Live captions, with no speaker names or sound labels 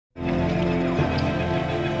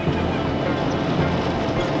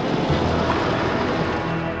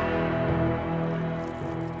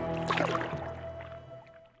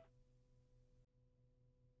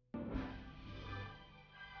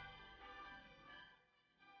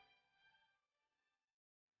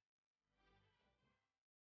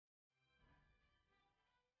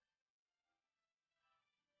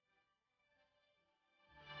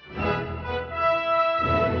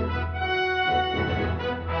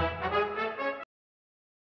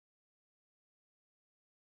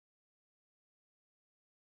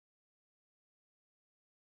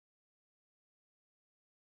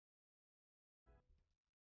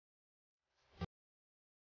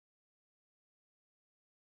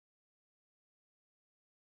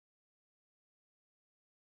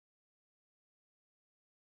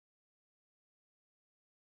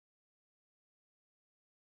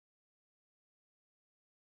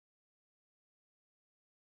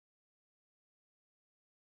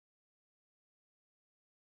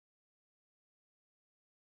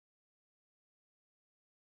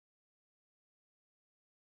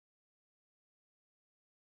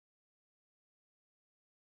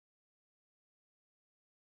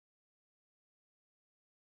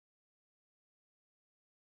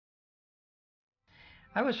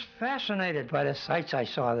I was fascinated by the sights I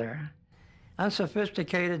saw there.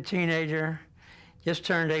 Unsophisticated teenager, just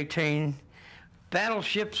turned 18,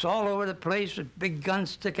 battleships all over the place with big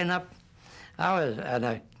guns sticking up. I was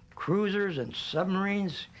at cruisers and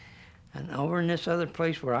submarines, and over in this other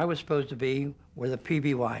place where I was supposed to be were the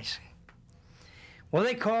PBYs. Well,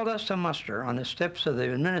 they called us to muster on the steps of the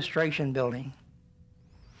administration building.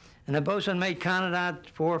 And the bosun mate counted out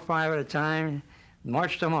 4 or 5 at a time,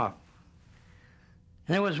 marched them off.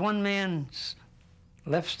 And there was one man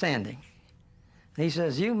left standing. And he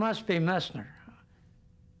says, "You must be Messner."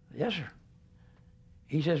 "Yes, sir."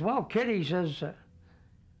 He says, "Well, kid," he says, "the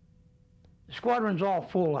squadron's all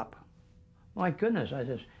full up." "My goodness," I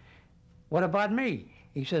says, "what about me?"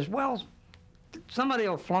 He says, "Well, somebody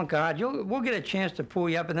will flunk out. We'll get a chance to pull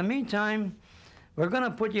you up. In the meantime, we're going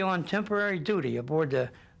to put you on temporary duty aboard the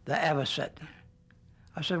Aviation."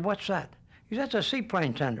 I said, "What's that?" He says, "That's a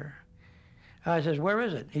seaplane tender." I says, "Where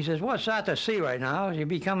is it?" He says, "Well, it's out to sea right now. You'll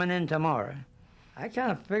be coming in tomorrow." I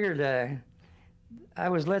kind of figured I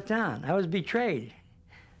was let down. I was betrayed.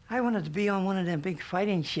 I wanted to be on one of them big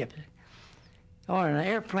fighting ships or an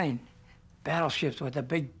airplane, battleships with the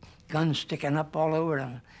big guns sticking up all over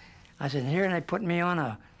them. I said, here, and they put me on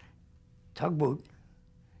a tugboat.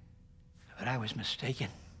 But I was mistaken.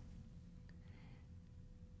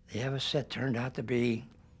 The Aviation turned out to be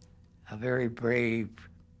a very brave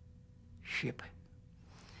ship.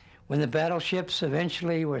 When the battleships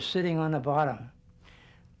eventually were sitting on the bottom,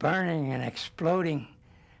 burning and exploding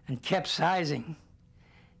and capsizing,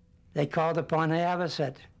 they called upon the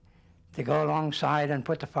Aviation to go alongside and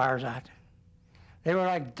put the fires out. They were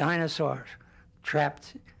like dinosaurs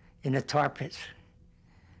trapped in the tar pits.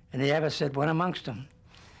 And the Aviation went amongst them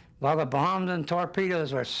while the bombs and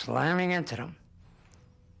torpedoes were slamming into them.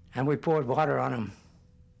 And we poured water on them.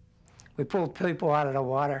 We pulled people out of the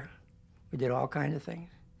water. We did all kinds of things.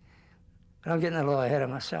 But I'm getting a little ahead of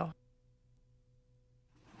myself.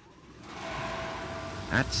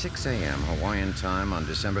 At 6 a.m. Hawaiian time on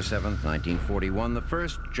December 7th, 1941, the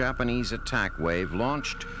first Japanese attack wave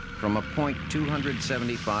launched from a point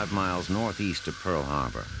 275 miles northeast of Pearl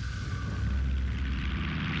Harbor.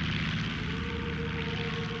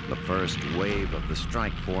 The first wave of the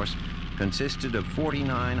strike force consisted of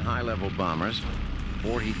 49 high-level bombers,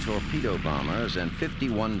 40 torpedo bombers, and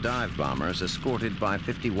 51 dive bombers escorted by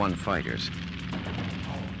 51 fighters.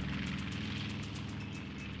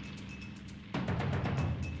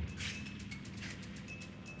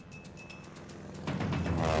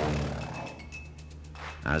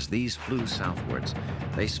 As these flew southwards,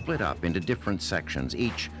 they split up into different sections,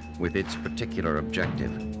 each with its particular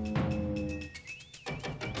objective.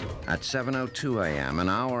 At 7:02 a.m., an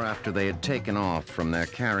hour after they had taken off from their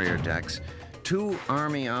carrier decks, 2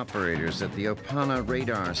 Army operators at the Opana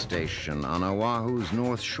radar station on Oahu's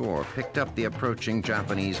north shore picked up the approaching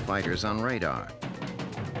Japanese fighters on radar.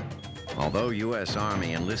 Although U.S.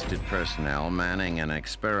 Army enlisted personnel manning an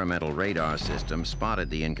experimental radar system spotted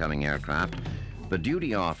the incoming aircraft, the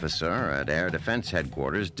duty officer at Air Defense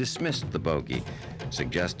Headquarters dismissed the bogey,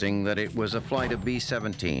 suggesting that it was a flight of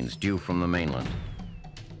B-17s due from the mainland.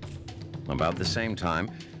 About the same time,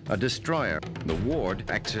 a destroyer, the Ward,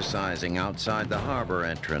 exercising outside the harbor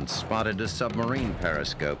entrance, spotted a submarine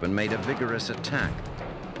periscope and made a vigorous attack.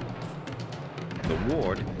 The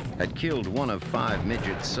Ward had killed one of 5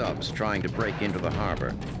 midget subs trying to break into the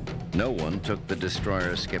harbor. No one took the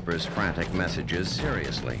destroyer skipper's frantic messages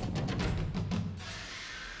seriously.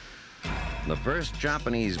 The first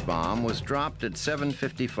Japanese bomb was dropped at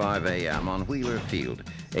 7:55 a.m. on Wheeler Field,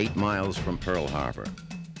 8 miles from Pearl Harbor.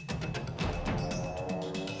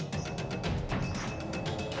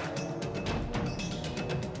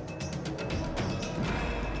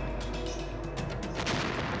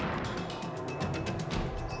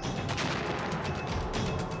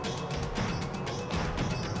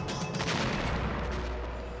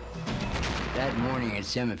 That morning at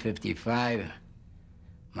 7:55,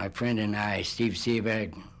 my friend and I, Steve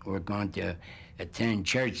Seaback, were going to attend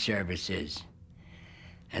church services.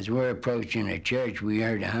 As we're approaching the church, we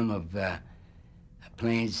heard a hum of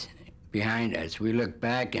planes behind us. We looked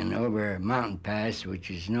back, and over a mountain pass, which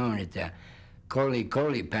is known as the Koli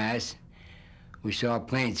Pass, we saw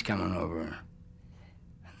planes coming over.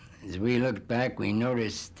 As we looked back, we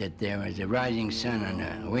noticed that there was a rising sun on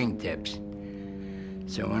the wingtips.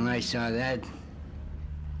 So when I saw that,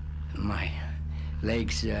 my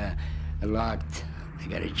legs locked. I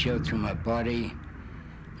got a chill through my body,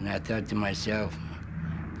 and I thought to myself,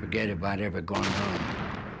 forget about ever going home.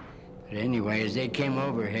 But anyway, as they came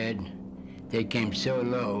overhead, they came so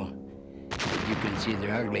low that you can see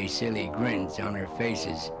their ugly, silly grins on their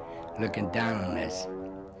faces looking down on us.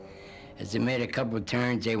 As they made a couple of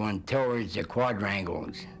turns, they went towards the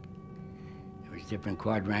quadrangles. There was different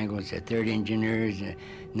quadrangles, the 3rd Engineers, the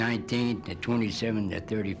 19th, the 27th,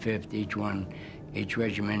 the 35th. Each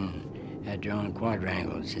regiment had their own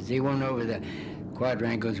quadrangles. As they went over the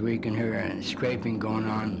quadrangles, we can hear a strafing going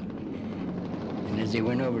on. And as they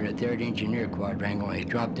went over the 3rd Engineer quadrangle, they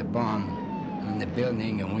dropped a bomb on the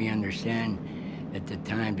building, and we understand at the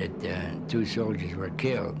time that 2 soldiers were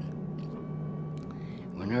killed.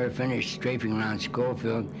 When they were finished strafing around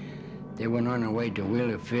Schofield, they went on their way to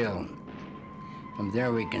Wheeler Field. From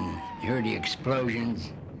there we can hear the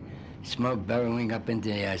explosions, smoke bellowing up into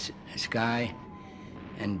the sky,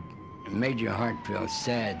 and Major Hart felt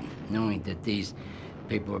sad knowing that these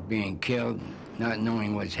people were being killed, not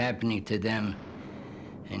knowing what's happening to them,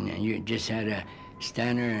 and you just had to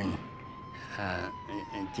stand there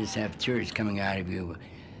and just have tears coming out of you.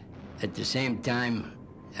 At the same time,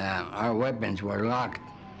 our weapons were locked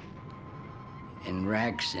in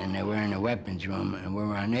racks, and they were in the weapons room, and we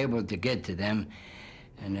were unable to get to them,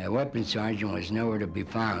 and the weapons sergeant was nowhere to be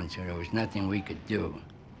found, so there was nothing we could do.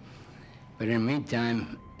 But in the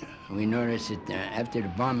meantime, we noticed that after the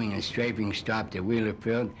bombing and strafing stopped at Wheeler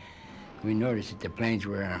Field, we noticed that the planes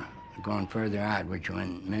were going further out, which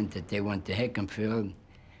meant that they went to Hickam Field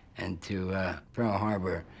and to Pearl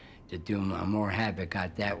Harbor to do more havoc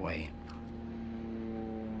out that way.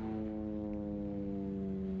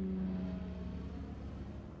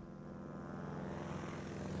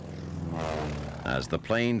 As the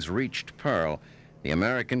planes reached Pearl, the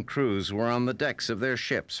American crews were on the decks of their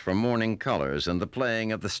ships for morning colors and the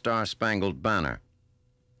playing of the Star-Spangled Banner.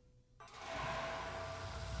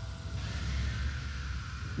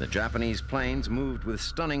 The Japanese planes moved with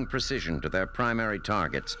stunning precision to their primary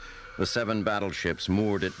targets, the 7 battleships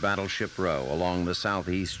moored at Battleship Row along the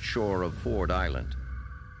southeast shore of Ford Island.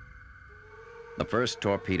 The first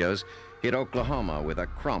torpedoes hit Oklahoma with a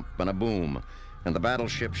crump and a boom, and the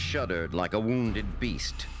battleship shuddered like a wounded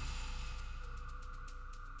beast.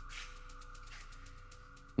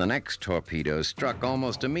 The next torpedoes struck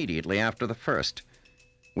almost immediately after the first.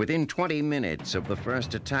 Within 20 minutes of the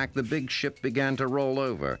first attack, the big ship began to roll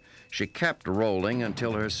over. She kept rolling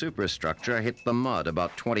until her superstructure hit the mud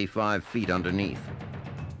about 25 feet underneath.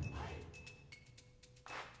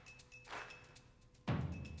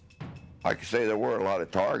 Like I say, there were a lot of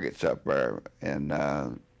targets up there, and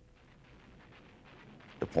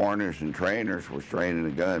the pointers and trainers were training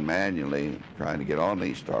the gun manually, trying to get on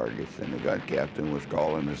these targets, and the gun captain was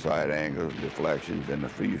calling the side angles, deflections, and the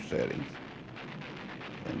fuse settings.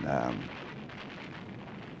 And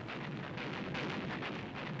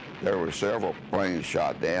there were several planes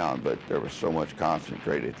shot down, but there was so much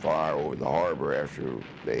concentrated fire over the harbor after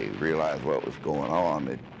they realized what was going on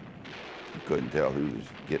that you couldn't tell who was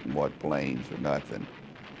getting what planes or nothing.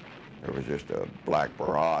 There was just a black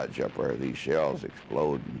barrage up there, these shells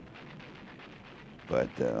exploding. But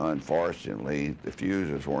unfortunately, the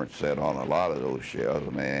fuses weren't set on a lot of those shells,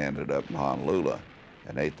 and they ended up in Honolulu.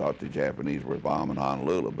 And they thought the Japanese were bombing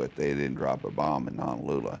Honolulu, but they didn't drop a bomb in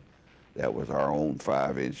Honolulu. That was our own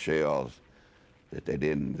 5-inch shells that they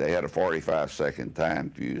didn't. They had a 45-second time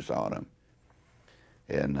fuse on them.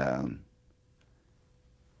 And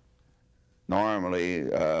normally,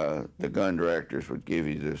 the gun directors would give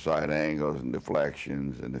you the side angles and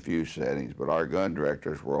deflections and the fuse settings, but our gun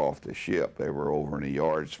directors were off the ship. They were over in the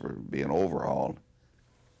yards for being overhauled.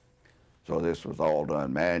 So this was all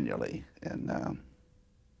done manually. And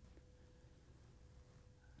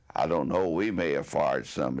I don't know, we may have fired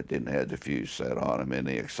some that didn't have the fuse set on them in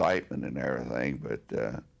the excitement and everything, but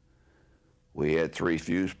we had 3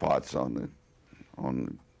 fuse pots on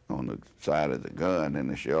the side of the gun, and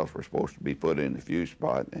the shells were supposed to be put in the fuse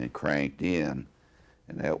pot and cranked in,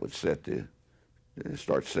 and that would start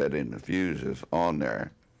setting the fuses on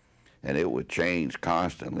there, and it would change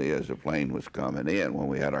constantly as the plane was coming in when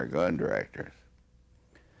we had our gun directors.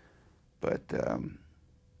 But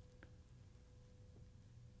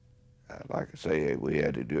like I say, we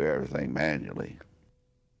had to do everything manually.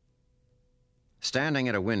 Standing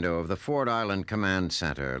at a window of the Ford Island Command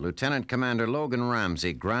Center, Lieutenant Commander Logan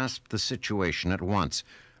Ramsey grasped the situation at once.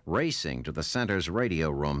 Racing to the center's radio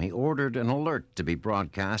room, he ordered an alert to be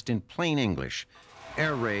broadcast in plain English.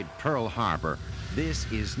 Air raid Pearl Harbor. This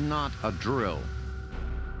is not a drill.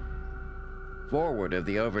 Forward of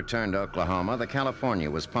the overturned Oklahoma, the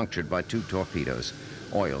California was punctured by 2 torpedoes.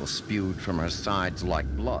 Oil spewed from her sides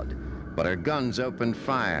like blood. But her guns opened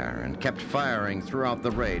fire and kept firing throughout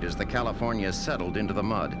the raid as the California settled into the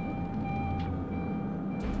mud.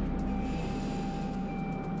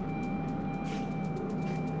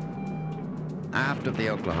 Aft of the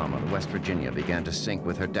Oklahoma, the West Virginia began to sink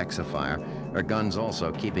with her decks afire, her guns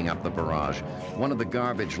also keeping up the barrage. One of the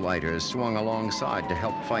garbage lighters swung alongside to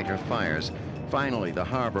help fight her fires. Finally, the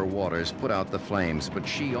harbor waters put out the flames, but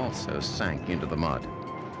she also sank into the mud.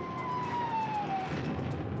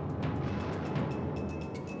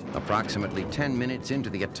 Approximately 10 minutes into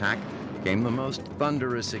the attack came the most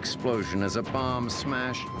thunderous explosion as a bomb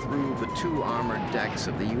smashed through the 2 armored decks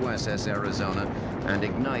of the USS Arizona and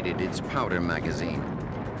ignited its powder magazine.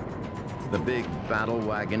 The big battle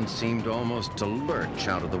wagon seemed almost to lurch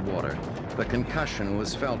out of the water. The concussion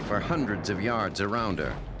was felt for hundreds of yards around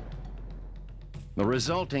her. The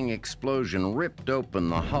resulting explosion ripped open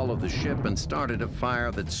the hull of the ship and started a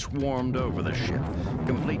fire that swarmed over the ship,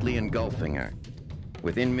 completely engulfing her.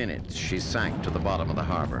 Within minutes, she sank to the bottom of the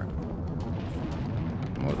harbor.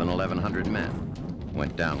 More than 1,100 men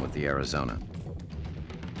went down with the Arizona.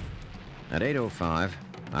 At 8:05,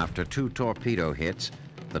 after 2 torpedo hits,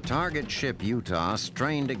 the target ship Utah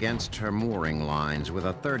strained against her mooring lines with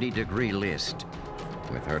a 30-degree list.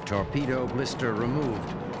 With her torpedo blister removed,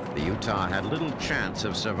 the Utah had little chance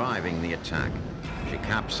of surviving the attack. She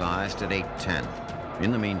capsized at 8:10.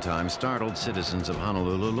 In the meantime, startled citizens of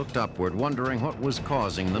Honolulu looked upward, wondering what was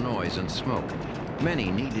causing the noise and smoke.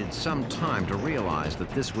 Many needed some time to realize that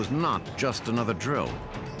this was not just another drill.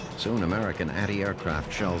 Soon, American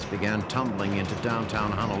anti-aircraft shells began tumbling into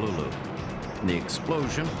downtown Honolulu. The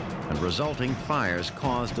explosion and resulting fires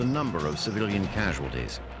caused a number of civilian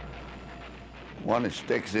casualties. One that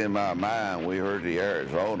sticks in my mind, we heard the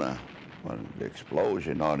Arizona, the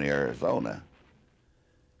explosion on the Arizona.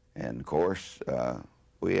 And of course,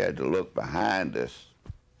 we had to look behind us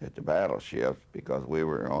at the battleships because we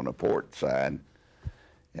were on the port side,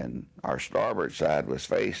 and our starboard side was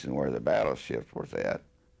facing where the battleships was at.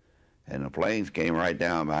 And the planes came right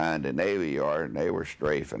down behind the Navy yard, and they were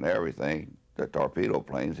strafing everything, the torpedo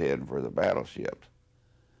planes heading for the battleships.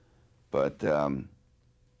 But the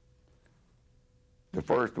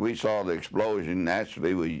first we saw the explosion,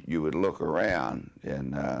 naturally you would look around,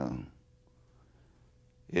 and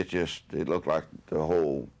it looked like the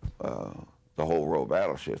whole row of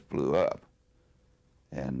battleships blew up.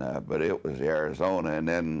 And but it was the Arizona, and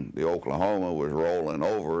then the Oklahoma was rolling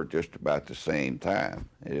over just about the same time.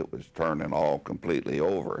 It was turning all completely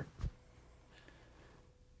over.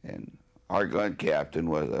 And our gun captain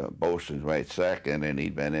was a boatswain's mate second, and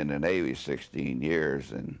he'd been in the Navy 16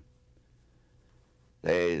 years, and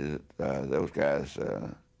those guys,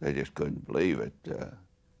 they just couldn't believe it.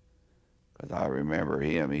 Because I remember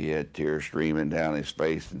him, he had tears streaming down his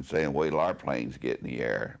face and saying, wait till our planes get in the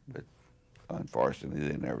air. But unfortunately,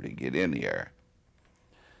 they never did get in the air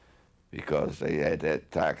because they had that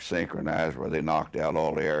attack synchronized where they knocked out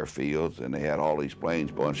all the airfields, and they had all these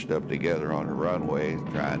planes bunched up together on the runway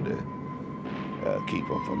trying to keep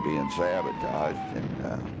them from being sabotaged.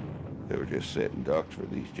 And they were just sitting ducks for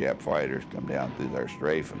these Jap fighters come down through there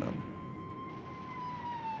strafing them.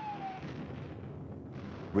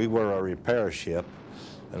 We were a repair ship,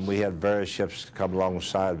 and we had various ships come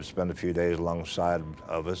alongside, spend a few days alongside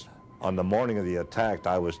of us. On the morning of the attack,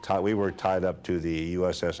 we were tied up to the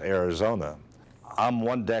USS Arizona. I'm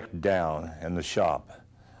one deck down in the shop,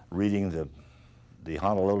 reading the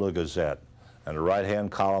Honolulu Gazette, and the right-hand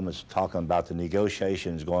column is talking about the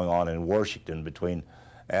negotiations going on in Washington between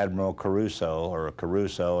Admiral Caruso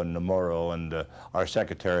and Nomura and our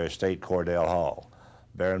Secretary of State, Cordell Hall.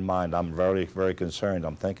 Bear in mind, I'm very, very concerned.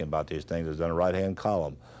 I'm thinking about these things. It's on the right-hand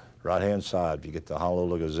column, right-hand side. If you get the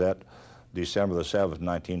Honolulu Gazette, December the 7th,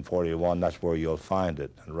 1941, that's where you'll find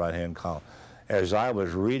it, in the right-hand column. As I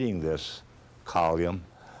was reading this column,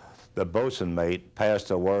 the boatswain mate passed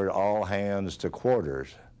the word, all hands to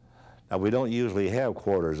quarters. Now, we don't usually have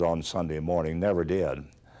quarters on Sunday morning, never did.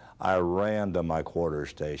 I ran to my quarter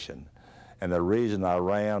station. And the reason I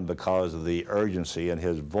ran, because of the urgency in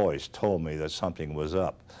his voice, told me that something was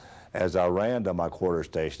up. As I ran to my quarter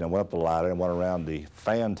station, I went up the ladder and went around the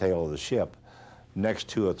fantail of the ship next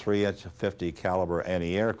to a 3-50 caliber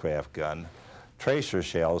anti-aircraft gun. Tracer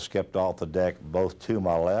shells skipped off the deck both to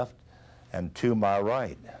my left and to my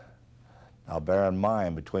right. Now bear in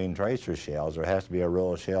mind, between tracer shells, there has to be a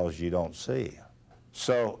row of shells you don't see.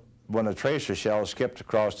 So when the tracer shells skipped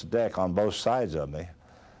across the deck on both sides of me,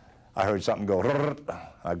 I heard something go, rrrt.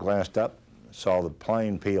 I glanced up, saw the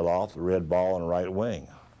plane peel off, the red ball and right wing.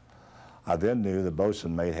 I then knew the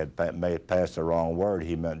boatswain mate had passed the wrong word.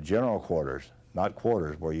 He meant general quarters, not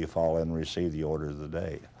quarters where you fall in and receive the orders of the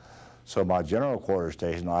day. So my general quarter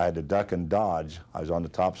station, I had to duck and dodge. I was on the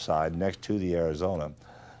top side next to the Arizona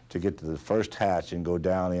to get to the first hatch and go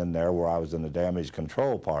down in there where I was in the damage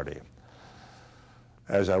control party.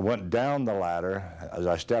 As I went down the ladder, as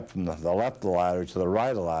I stepped from the left of the ladder to the right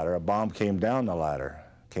of the ladder, a bomb came down the ladder,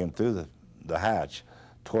 came through the hatch,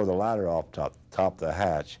 tore the ladder off top of the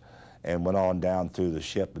hatch, and went on down through the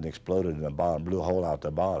ship and exploded in the bottom, blew a hole out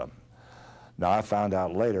the bottom. Now, I found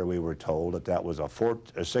out later, we were told that that was a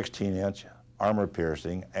 16-inch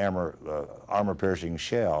armor-piercing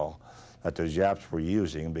shell that the Japs were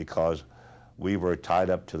using because we were tied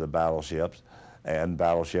up to the battleships and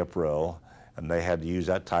battleship row, and they had to use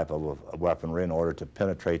that type of weaponry in order to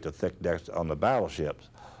penetrate the thick decks on the battleships.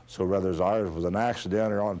 So whether ours was an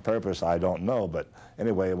accident or on purpose, I don't know, but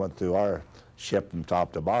anyway, it went through our ship from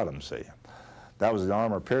top to bottom, see. That was the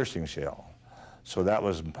armor-piercing shell. So that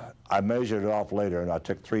was, I measured it off later, and I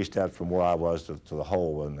took 3 steps from where I was to the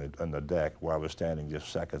hole in the deck where I was standing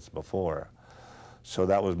just seconds before. So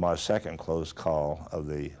that was my second close call of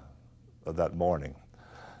that morning.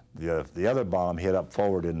 The other bomb hit up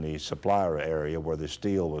forward in the supplier area where the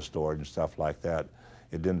steel was stored and stuff like that.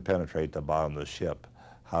 It didn't penetrate the bottom of the ship.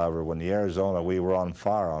 However, when the Arizona, we were on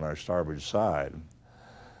fire on our starboard side,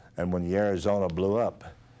 and when the Arizona blew up,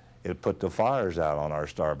 it put the fires out on our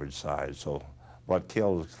starboard side. So what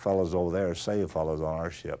killed fellows over there saved fellows on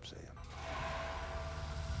our ship. See?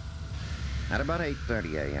 At about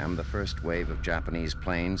 8:30 a.m., the first wave of Japanese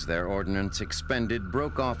planes, their ordnance expended,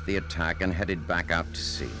 broke off the attack and headed back out to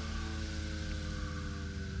sea.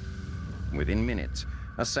 Within minutes,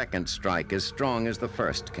 a second strike as strong as the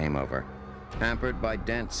first came over. Hampered by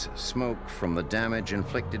dense smoke from the damage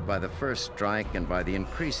inflicted by the first strike and by the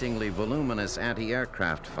increasingly voluminous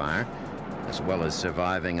anti-aircraft fire, as well as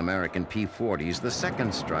surviving American P-40s, the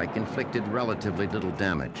second strike inflicted relatively little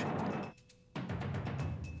damage.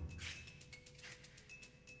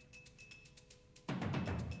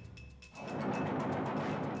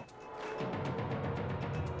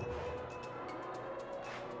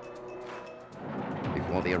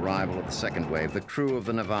 Before the arrival of the second wave, the crew of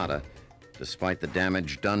the Nevada, despite the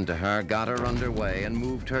damage done to her, got her underway and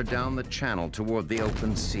moved her down the channel toward the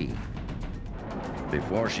open sea.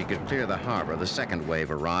 Before she could clear the harbor, the second wave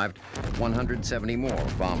arrived, 170 more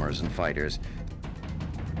bombers and fighters.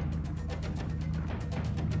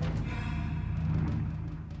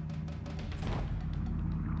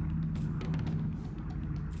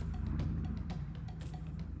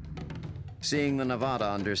 Seeing the Nevada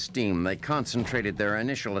under steam, they concentrated their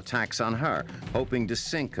initial attacks on her, hoping to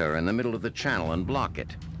sink her in the middle of the channel and block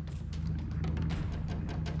it.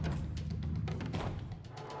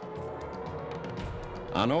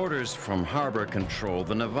 On orders from Harbor Control,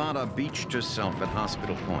 the Nevada beached herself at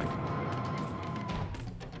Hospital Point.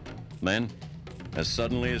 Then, as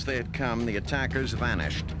suddenly as they had come, the attackers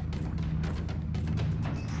vanished.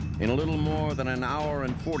 In a little more than an hour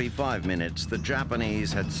and 45 minutes, the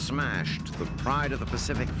Japanese had smashed the pride of the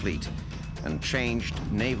Pacific Fleet and changed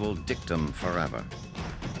naval dictum forever.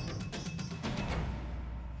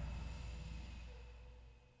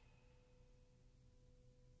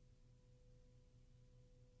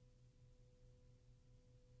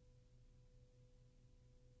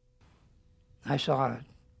 I saw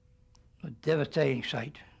a devastating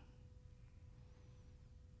sight.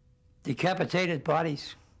 Decapitated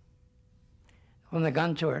bodies from the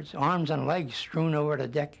gun turrets, arms and legs strewn over the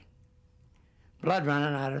deck, blood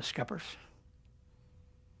running out of the scuppers.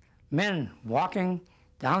 Men walking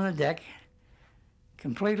down the deck,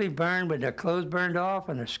 completely burned with their clothes burned off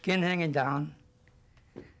and their skin hanging down.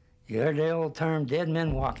 You heard the old term, dead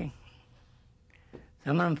men walking.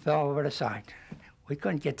 Some of them fell over the side. We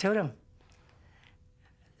couldn't get to them.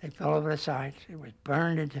 They fell over the side. It was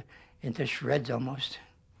burned into shreds almost.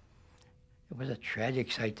 It was a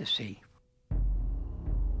tragic sight to see.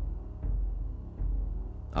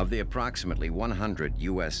 Of the approximately 100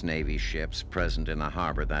 U.S. Navy ships present in the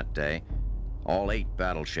harbor that day, all 8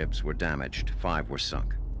 battleships were damaged, 5 were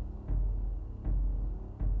sunk.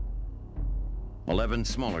 11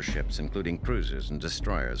 smaller ships, including cruisers and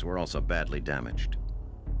destroyers, were also badly damaged.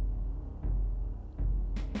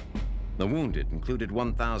 The wounded included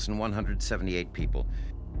 1,178 people.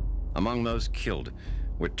 Among those killed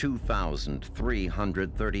were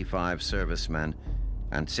 2,335 servicemen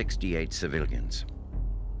and 68 civilians.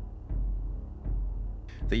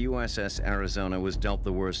 The USS Arizona was dealt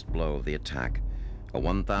the worst blow of the attack. A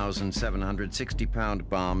 1,760-pound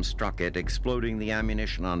bomb struck it, exploding the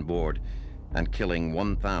ammunition on board and killing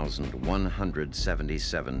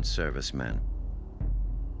 1,177 servicemen.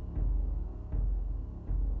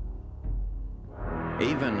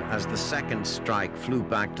 Even as the second strike flew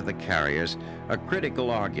back to the carriers, a critical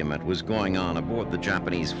argument was going on aboard the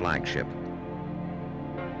Japanese flagship.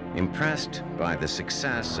 Impressed by the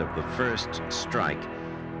success of the first strike,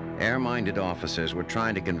 air-minded officers were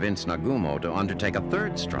trying to convince Nagumo to undertake a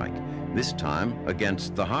third strike, this time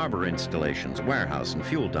against the harbor installations, warehouse, and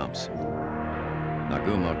fuel dumps.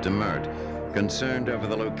 Nagumo demurred, concerned over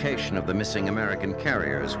the location of the missing American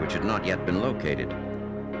carriers, which had not yet been located.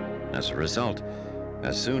 As a result,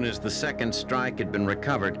 as soon as the second strike had been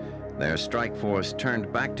recovered, their strike force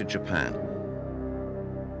turned back to Japan.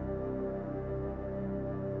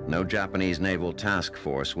 No Japanese naval task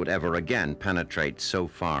force would ever again penetrate so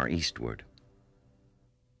far eastward.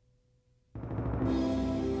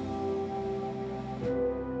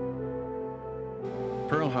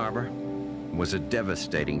 Pearl Harbor was a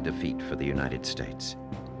devastating defeat for the United States.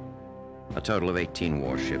 A total of 18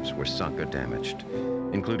 warships were sunk or damaged,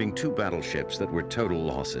 including 2 battleships that were total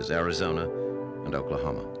losses, Arizona and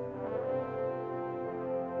Oklahoma.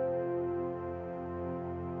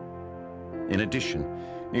 In addition,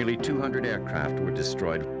 nearly 200 aircraft were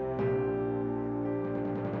destroyed.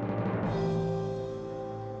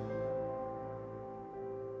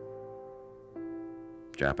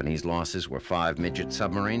 Japanese losses were 5 midget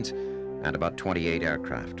submarines and about 28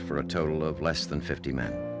 aircraft, for a total of less than 50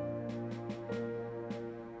 men.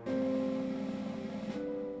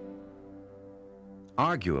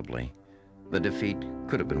 Arguably, the defeat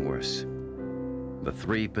could have been worse. The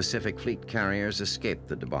 3 Pacific Fleet carriers escaped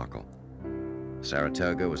the debacle.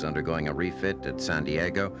 Saratoga was undergoing a refit at San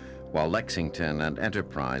Diego, while Lexington and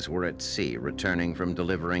Enterprise were at sea, returning from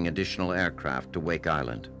delivering additional aircraft to Wake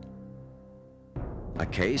Island. A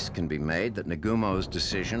case can be made that Nagumo's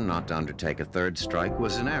decision not to undertake a third strike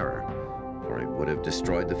was an error, for it would have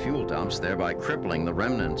destroyed the fuel dumps, thereby crippling the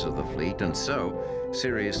remnants of the fleet, and so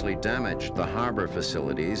seriously damaged the harbor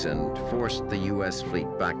facilities and forced the U.S. fleet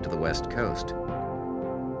back to the West Coast.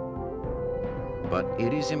 But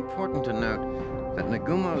it is important to note that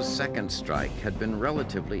Nagumo's second strike had been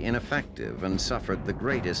relatively ineffective and suffered the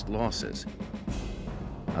greatest losses.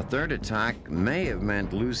 A third attack may have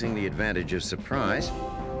meant losing the advantage of surprise,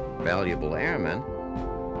 valuable airmen,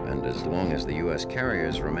 and as long as the U.S.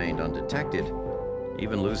 carriers remained undetected,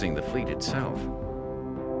 even losing the fleet itself.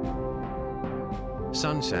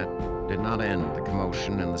 Sunset did not end the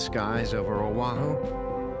commotion in the skies over Oahu.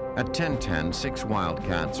 At 10:10, 6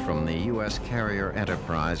 Wildcats from the U.S. carrier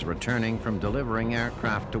Enterprise, returning from delivering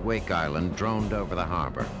aircraft to Wake Island, droned over the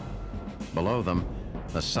harbor. Below them,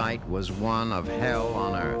 the sight was one of hell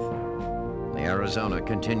on earth. The Arizona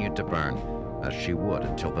continued to burn, as she would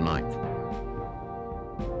until the 9th.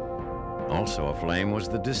 Also aflame was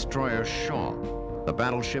the destroyer Shaw, the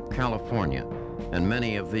battleship California, and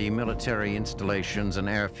many of the military installations and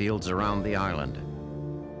airfields around the island.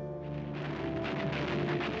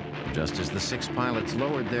 Just as the 6 pilots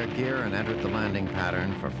lowered their gear and entered the landing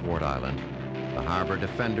pattern for Ford Island, the harbor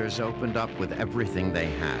defenders opened up with everything they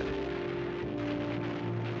had.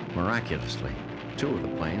 Miraculously, 2 of the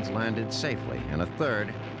planes landed safely, and a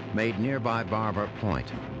third made nearby Barber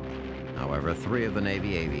Point. However, 3 of the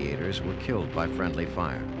Navy aviators were killed by friendly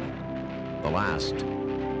fire. The last,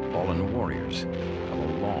 fallen warriors of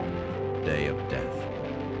a long day of death.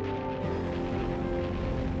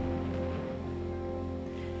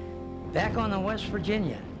 Back on the West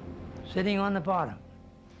Virginia, sitting on the bottom.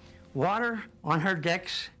 Water on her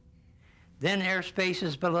decks, then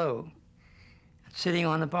airspaces below, sitting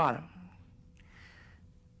on the bottom.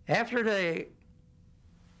 After the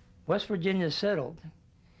West Virginia settled,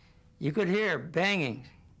 you could hear banging,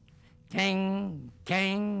 kang,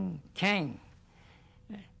 kang, kang.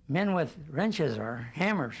 Men with wrenches or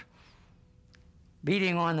hammers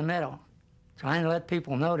beating on the metal, trying to let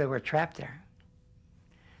people know they were trapped there.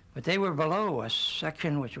 But they were below a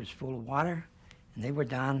section which was full of water, and they were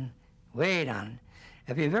down, way down.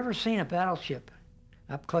 If you've ever seen a battleship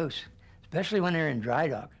up close, especially when they're in dry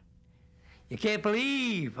dock, you can't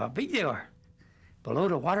believe how big they are below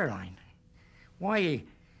the waterline. Why,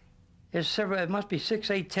 there's several, it must be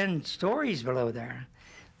 6, 8, 10 stories below there.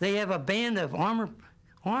 They have a band of armor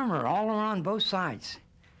all around both sides,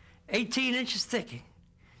 18 inches thick.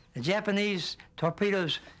 The Japanese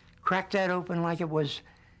torpedoes cracked that open like it was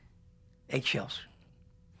eggshells,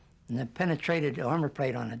 and then penetrated the armor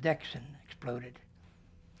plate on the decks and exploded.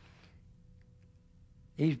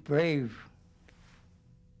 These brave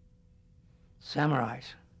samurais,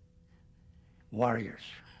 warriors,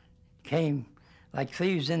 came like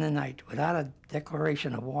thieves in the night without a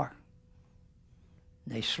declaration of war.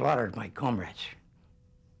 They slaughtered my comrades.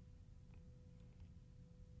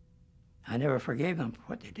 I never forgave them for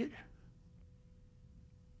what they did.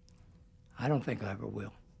 I don't think I ever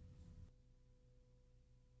will.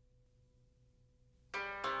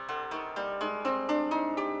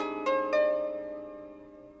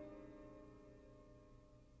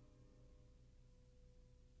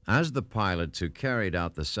 As the pilots who carried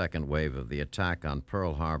out the second wave of the attack on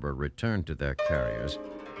Pearl Harbor returned to their carriers,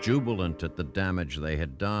 jubilant at the damage they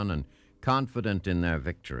had done and confident in their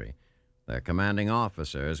victory, their commanding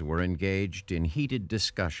officers were engaged in heated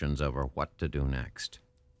discussions over what to do next.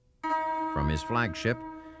 From his flagship,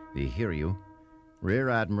 the Hiryu, Rear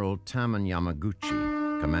Admiral Taman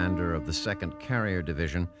Yamaguchi, commander of the 2nd Carrier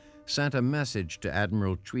Division, sent a message to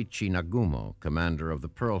Admiral Chuichi Nagumo, commander of the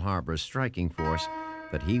Pearl Harbor Striking Force,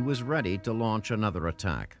 that he was ready to launch another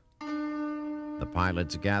attack. The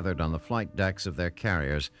pilots gathered on the flight decks of their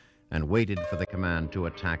carriers and waited for the command to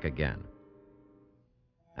attack again.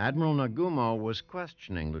 Admiral Nagumo was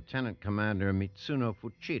questioning Lieutenant Commander Mitsuno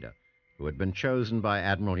Fuchida, who had been chosen by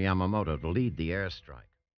Admiral Yamamoto to lead the airstrike.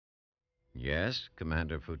 Yes,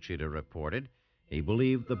 Commander Fuchida reported, he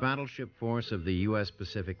believed the battleship force of the U.S.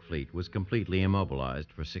 Pacific Fleet was completely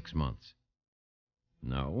immobilized for 6 months.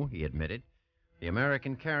 No, he admitted, the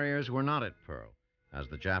American carriers were not at Pearl, as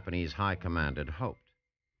the Japanese High Command had hoped.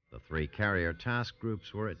 The 3 carrier task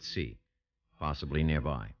groups were at sea, possibly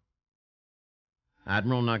nearby.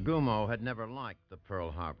 Admiral Nagumo had never liked the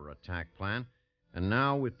Pearl Harbor attack plan, and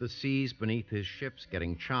now, with the seas beneath his ships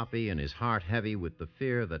getting choppy and his heart heavy with the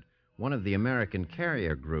fear that one of the American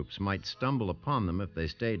carrier groups might stumble upon them if they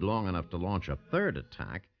stayed long enough to launch a 3rd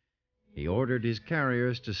attack, he ordered his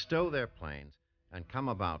carriers to stow their planes and come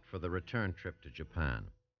about for the return trip to Japan.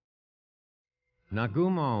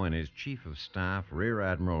 Nagumo and his chief of staff, Rear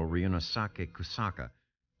Admiral Ryunosake Kusaka,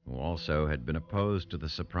 who also had been opposed to the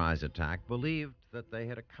surprise attack, believed that they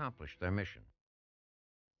had accomplished their mission.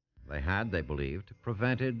 They had, they believed,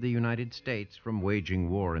 prevented the United States from waging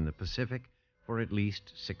war in the Pacific for at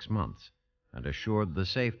least 6 months, and assured the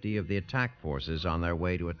safety of the attack forces on their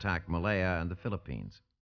way to attack Malaya and the Philippines.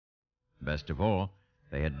 Best of all,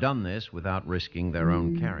 they had done this without risking their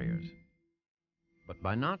own carriers. But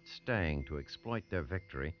by not staying to exploit their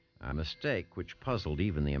victory, a mistake which puzzled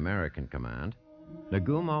even the American command,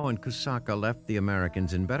 Nagumo and Kusaka left the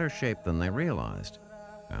Americans in better shape than they realized,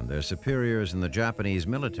 and their superiors in the Japanese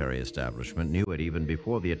military establishment knew it even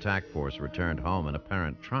before the attack force returned home in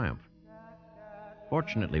apparent triumph.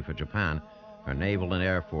 Fortunately for Japan, her naval and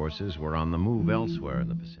air forces were on the move elsewhere in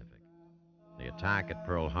the Pacific. The attack at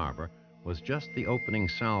Pearl Harbor was just the opening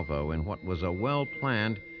salvo in what was a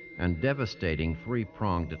well-planned and devastating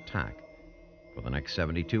 3-pronged attack. For the next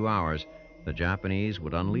 72 hours, the Japanese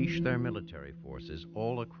would unleash their military forces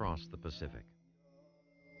all across the Pacific.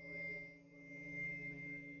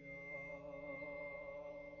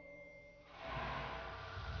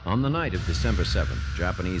 On the night of December 7th,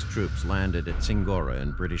 Japanese troops landed at Singora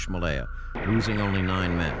in British Malaya, losing only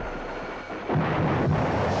 9 men.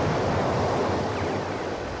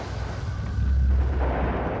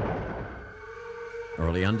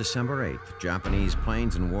 Early on December 8th, Japanese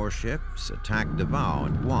planes and warships attacked Davao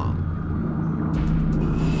and Guam.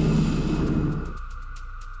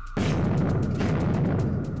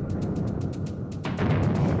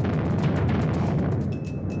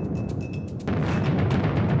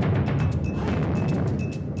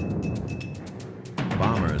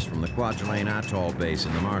 Bombers from the Kwajalein Atoll base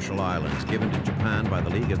in the Marshall Islands, given to Japan by the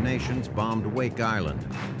League of Nations, bombed Wake Island.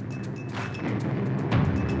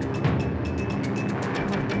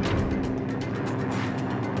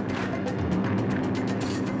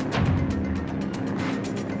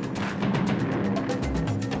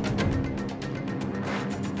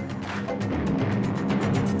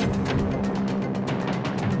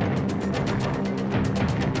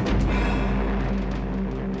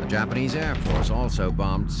 The Japanese Air Force also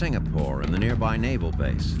bombed Singapore and the nearby naval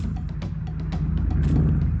base.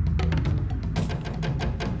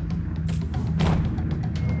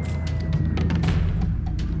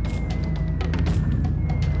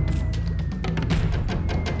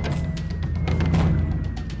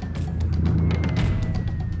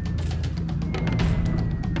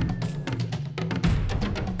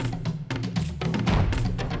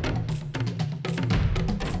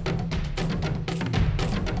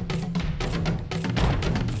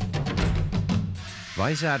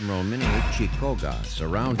 Vice Admiral Mineichi Koga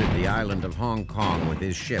surrounded the island of Hong Kong with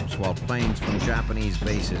his ships while planes from Japanese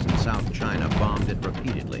bases in South China bombed it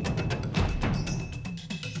repeatedly.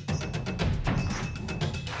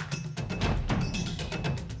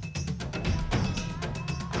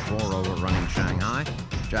 Before overrunning Shanghai,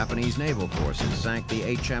 Japanese naval forces sank the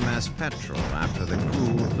HMS Petrel after the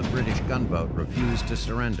crew of the British gunboat refused to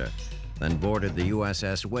surrender, then boarded the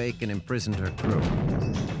USS Wake and imprisoned her crew.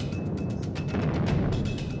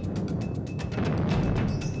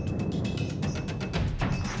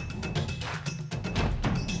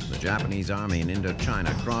 Japanese army in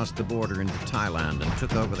Indochina crossed the border into Thailand and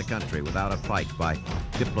took over the country without a fight by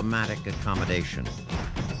diplomatic accommodation.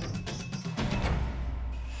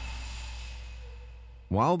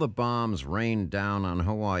 While the bombs rained down on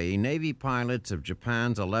Hawaii, Navy pilots of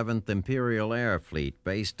Japan's 11th Imperial Air Fleet,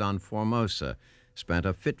 based on Formosa, spent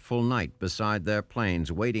a fitful night beside their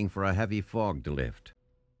planes waiting for a heavy fog to lift.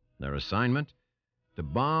 Their assignment? To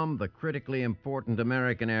bomb the critically important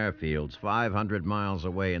American airfields 500 miles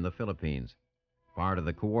away in the Philippines, part of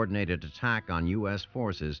the coordinated attack on U.S.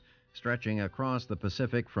 forces stretching across the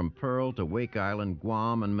Pacific from Pearl to Wake Island,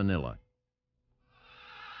 Guam, and Manila.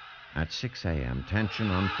 At 6 a.m., tension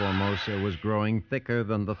on Formosa was growing thicker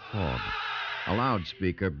than the fog. A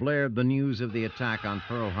loudspeaker blared the news of the attack on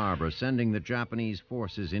Pearl Harbor, sending the Japanese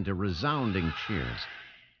forces into resounding cheers.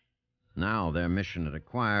 Now their mission had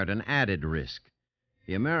acquired an added risk.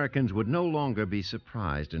 The Americans would no longer be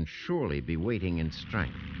surprised and surely be waiting in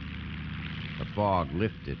strength. The fog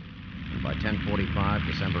lifted, and by 10:45,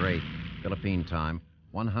 December 8th, Philippine time,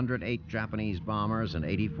 108 Japanese bombers and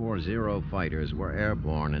 84 Zero fighters were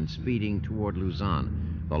airborne and speeding toward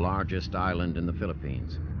Luzon, the largest island in the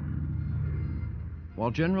Philippines.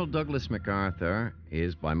 While General Douglas MacArthur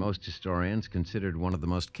is, by most historians, considered one of the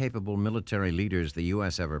most capable military leaders the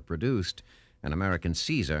U.S. ever produced, an American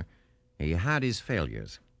Caesar, he had his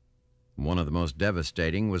failures. One of the most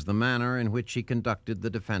devastating was the manner in which he conducted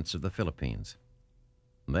the defense of the Philippines.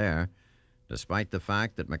 There, despite the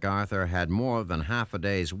fact that MacArthur had more than half a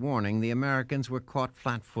day's warning, the Americans were caught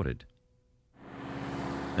flat-footed.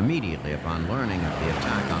 Immediately upon learning of the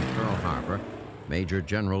attack on Pearl Harbor, Major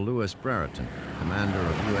General Lewis Brereton, commander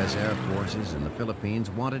of U.S. Air Forces in the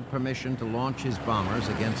Philippines, wanted permission to launch his bombers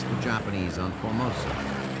against the Japanese on Formosa.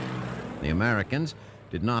 The Americans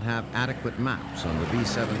did not have adequate maps, and the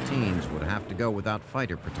B-17s would have to go without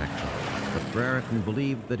fighter protection. But Brereton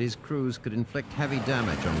believed that his crews could inflict heavy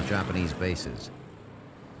damage on the Japanese bases.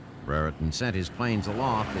 Brereton sent his planes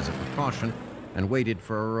aloft as a precaution and waited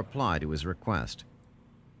for a reply to his request.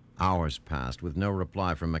 Hours passed with no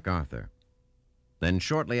reply from MacArthur. Then,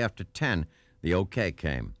 shortly after 10, the OK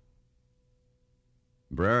came.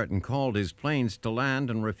 Brereton called his planes to land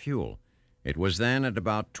and refuel. It was then at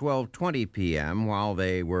about 12:20 p.m., while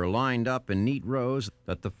they were lined up in neat rows,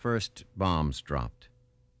 that the first bombs dropped.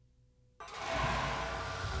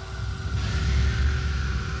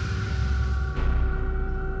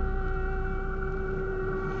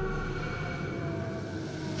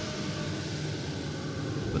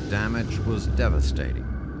 The damage was devastating.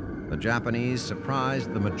 The Japanese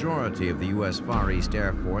surprised the majority of the U.S. Far East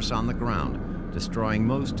Air Force on the ground, destroying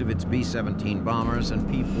most of its B-17 bombers and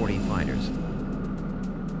P-40 fighters.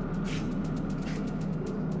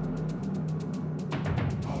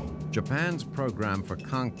 Japan's program for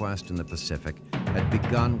conquest in the Pacific had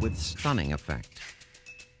begun with stunning effect.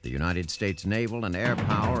 The United States naval and air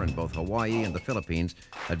power in both Hawaii and the Philippines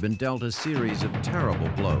had been dealt a series of terrible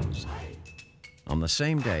blows. On the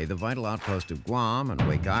same day, the vital outposts of Guam and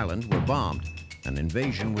Wake Island were bombed, and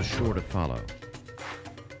invasion was sure to follow.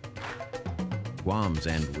 Guam's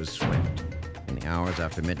end was swift. In the hours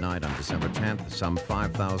after midnight on December 10th, some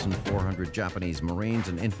 5,400 Japanese Marines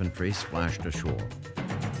and infantry splashed ashore.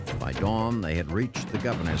 By dawn, they had reached the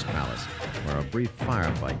governor's palace, where a brief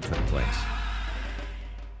firefight took place.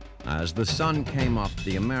 As the sun came up,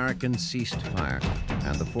 the Americans ceased fire,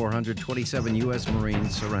 and the 427 U.S.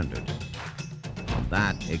 Marines surrendered. On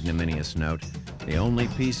that ignominious note, the only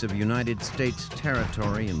piece of United States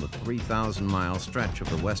territory in the 3,000-mile stretch of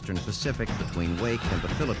the western Pacific between Wake and the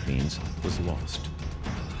Philippines was lost.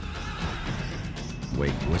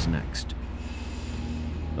 Wake was next.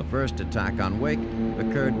 The first attack on Wake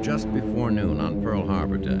occurred just before noon on Pearl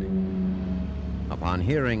Harbor Day. Upon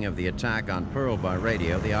hearing of the attack on Pearl by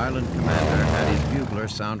radio, the island commander had his bugler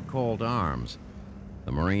sound call to arms.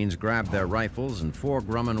 The Marines grabbed their rifles, and 4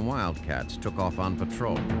 Grumman Wildcats took off on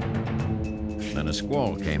patrol. Then a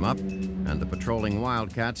squall came up, and the patrolling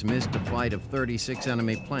Wildcats missed a flight of 36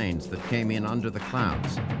 enemy planes that came in under the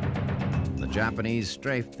clouds. The Japanese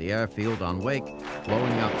strafed the airfield on Wake,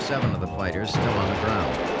 blowing up 7 of the fighters still on the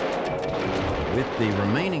ground. With the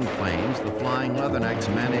remaining planes, the Flying Leathernecks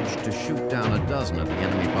managed to shoot down a dozen of the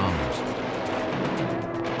enemy bombers.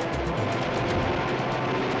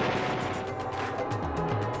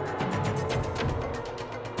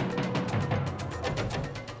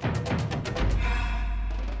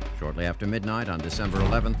 Shortly after midnight on December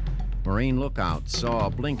 11th, Marine lookouts saw a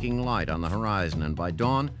blinking light on the horizon, and by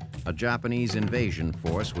dawn, a Japanese invasion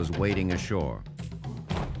force was wading ashore.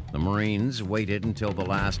 The Marines waited until the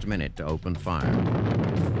last minute to open fire.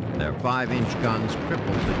 Their 5-inch guns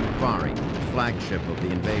crippled the Yubari, flagship of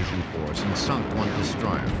the invasion force and sunk one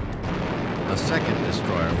destroyer. A second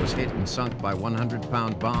destroyer was hit and sunk by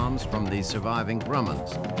 100-pound bombs from the surviving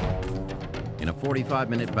Grumman's. In a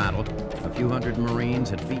 45-minute battle, a few hundred Marines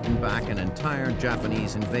had beaten back an entire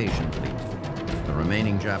Japanese invasion fleet. The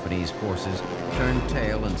remaining Japanese forces turned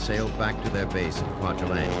tail and sailed back to their base at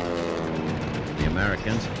Kwajalein. The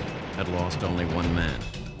Americans had lost only one man.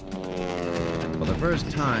 For the first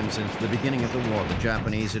time since the beginning of the war, the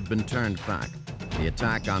Japanese had been turned back. The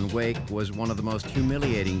attack on Wake was one of the most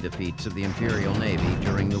humiliating defeats of the Imperial Navy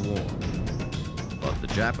during the war. But the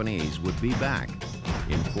Japanese would be back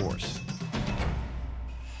in force.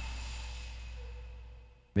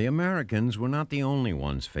 The Americans were not the only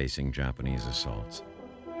ones facing Japanese assaults.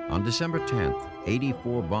 On December 10th,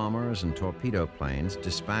 84 bombers and torpedo planes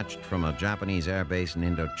dispatched from a Japanese airbase in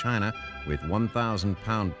Indochina with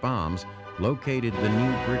 1,000-pound bombs located the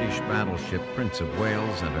new British battleship Prince of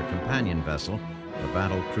Wales and her companion vessel, the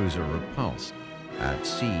battle cruiser Repulse, at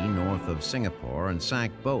sea north of Singapore and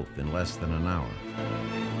sank both in less than an hour.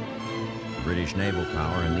 British naval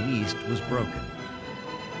power in the east was broken.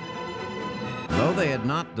 Though they had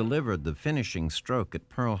not delivered the finishing stroke at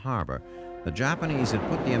Pearl Harbor, the Japanese had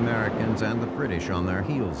put the Americans and the British on their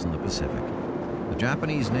heels in the Pacific. The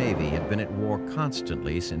Japanese Navy had been at war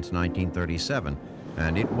constantly since 1937,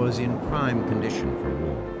 and it was in prime condition for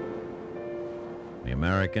war. The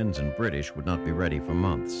Americans and British would not be ready for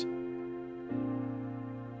months.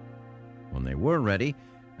 When they were ready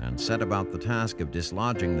and set about the task of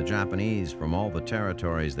dislodging the Japanese from all the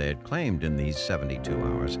territories they had claimed in these 72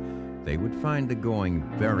 hours, they would find the going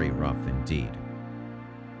very rough indeed.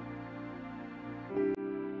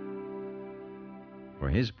 For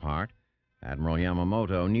his part, Admiral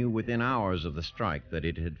Yamamoto knew within hours of the strike that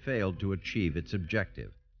it had failed to achieve its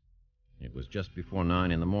objective. It was just before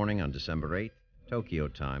 9 in the morning on December 8th, Tokyo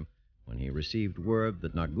time, when he received word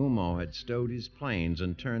that Nagumo had stowed his planes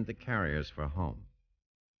and turned the carriers for home.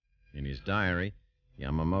 In his diary,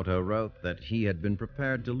 Yamamoto wrote that he had been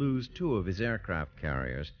prepared to lose 2 of his aircraft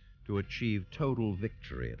carriers to achieve total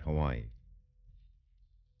victory at Hawaii.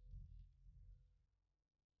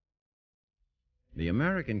 The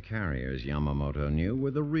American carriers, Yamamoto knew,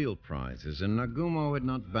 were the real prizes, and Nagumo had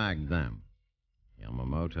not bagged them.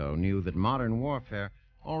 Yamamoto knew that modern warfare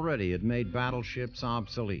already had made battleships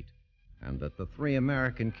obsolete, and that the 3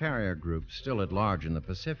 American carrier groups still at large in the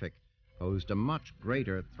Pacific posed a much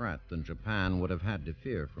greater threat than Japan would have had to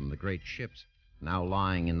fear from the great ships now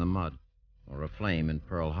lying in the mud or aflame in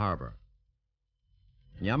Pearl Harbor.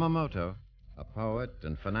 Yamamoto, a poet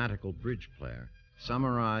and fanatical bridge player,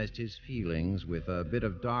 summarized his feelings with a bit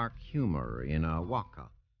of dark humor in a waka,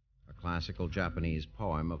 a classical Japanese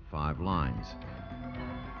poem of 5 lines.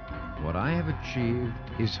 What I have achieved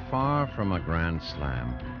is far from a grand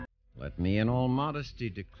slam. Let me in all modesty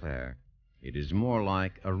declare, it is more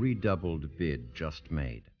like a redoubled bid just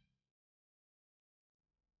made.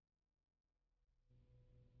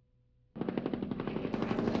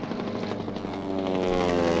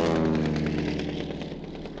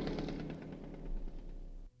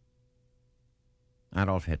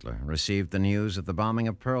 Adolf Hitler received the news of the bombing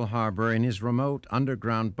of Pearl Harbor in his remote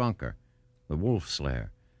underground bunker, the Wolf's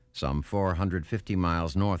Lair, some 450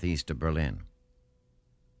 miles northeast of Berlin.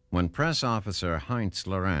 When press officer Heinz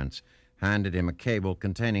Lorenz handed him a cable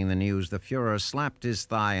containing the news, the Fuhrer slapped his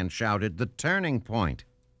thigh and shouted, "The turning point!"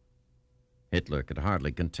 Hitler could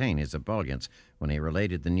hardly contain his ebullience when he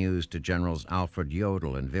related the news to Generals Alfred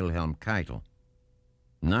Jodl and Wilhelm Keitel.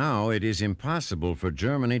 Now it is impossible for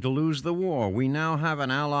Germany to lose the war. We now have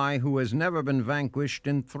an ally who has never been vanquished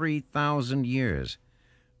in 3,000 years.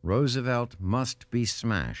 Roosevelt must be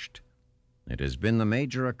smashed. It has been the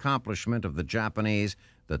major accomplishment of the Japanese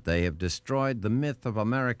that they have destroyed the myth of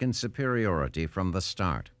American superiority from the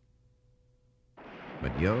start.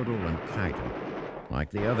 But Jodl and Keitel,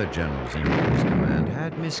 like the other generals in Hitler's command,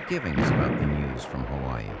 had misgivings about the news from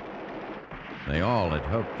Hawaii. They all had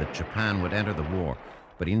hoped that Japan would enter the war,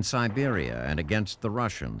 but in Siberia and against the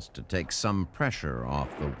Russians, to take some pressure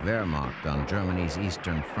off the Wehrmacht on Germany's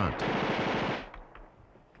eastern front.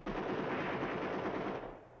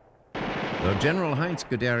 Though General Heinz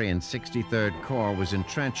Guderian's 63rd Corps was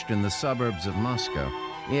entrenched in the suburbs of Moscow,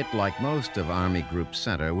 it, like most of Army Group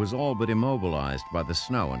Center, was all but immobilized by the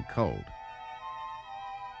snow and cold.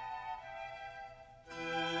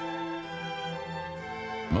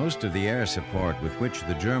 Most of the air support with which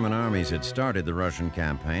the German armies had started the Russian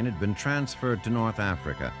campaign had been transferred to North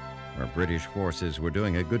Africa, where British forces were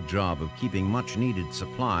doing a good job of keeping much-needed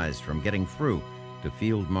supplies from getting through to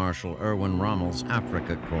Field Marshal Erwin Rommel's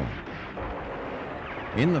Afrika Corps.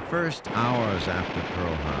 In the first hours after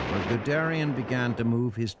Pearl Harbor, Guderian began to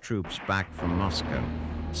move his troops back from Moscow,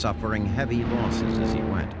 suffering heavy losses as he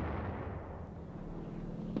went.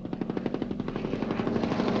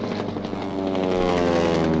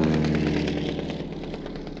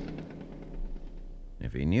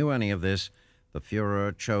 If he knew any of this, the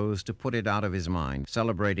Fuhrer chose to put it out of his mind.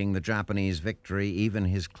 Celebrating the Japanese victory, even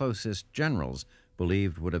his closest generals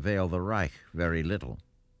believed would avail the Reich very little.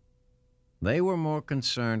 They were more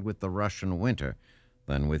concerned with the Russian winter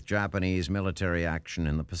than with Japanese military action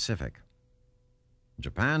in the Pacific.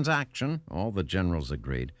 Japan's action, all the generals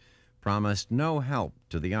agreed, promised no help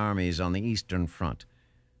to the armies on the Eastern Front.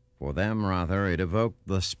 For them, rather, it evoked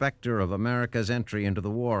the specter of America's entry into the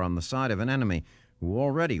war on the side of an enemy who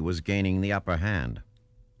already was gaining the upper hand.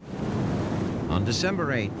 On December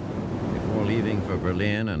 8th, before leaving for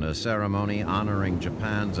Berlin and a ceremony honoring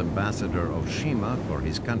Japan's ambassador Oshima for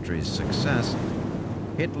his country's success,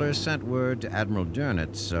 Hitler sent word to Admiral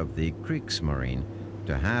Dönitz of the Kriegsmarine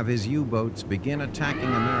to have his U-boats begin attacking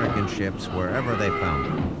American ships wherever they found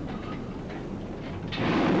them.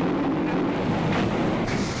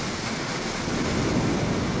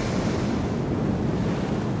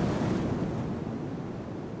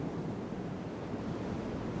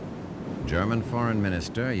 German Foreign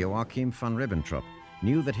Minister Joachim von Ribbentrop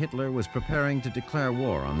knew that Hitler was preparing to declare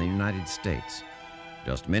war on the United States.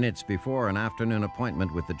 Just minutes before an afternoon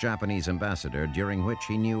appointment with the Japanese ambassador, during which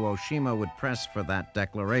he knew Oshima would press for that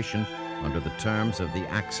declaration under the terms of the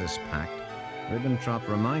Axis Pact, Ribbentrop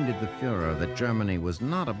reminded the Fuhrer that Germany was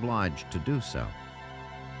not obliged to do so.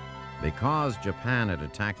 Because Japan had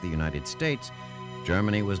attacked the United States,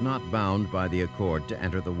 Germany was not bound by the accord to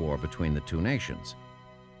enter the war between the two nations.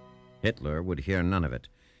 Hitler would hear none of it.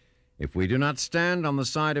 If we do not stand on the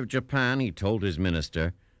side of Japan, he told his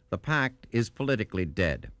minister, the pact is politically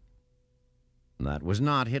dead. That was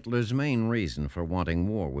not Hitler's main reason for wanting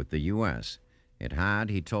war with the U.S. It had,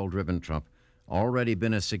 he told Ribbentrop, already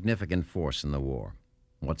been a significant force in the war.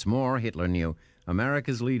 What's more, Hitler knew,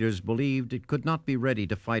 America's leaders believed it could not be ready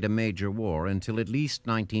to fight a major war until at least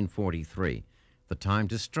 1943. The time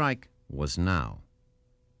to strike was now.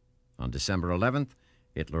 On December 11th,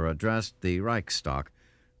 Hitler addressed the Reichstag,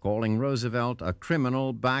 calling Roosevelt a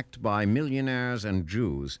criminal backed by millionaires and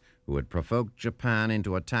Jews who had provoked Japan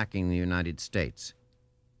into attacking the United States.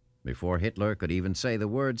 Before Hitler could even say the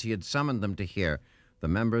words he had summoned them to hear, the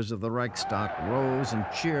members of the Reichstag rose and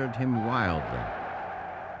cheered him wildly.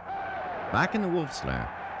 Back in the Wolf's Lair,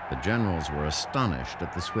 the generals were astonished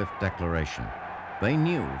at the swift declaration. They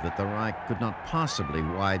knew that the Reich could not possibly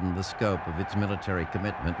widen the scope of its military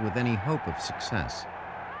commitment with any hope of success.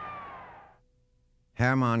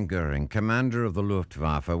 Hermann Göring, commander of the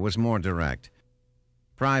Luftwaffe, was more direct.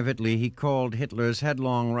 Privately, he called Hitler's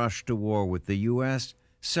headlong rush to war with the U.S.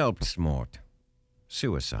 Selbstmord,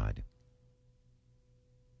 suicide.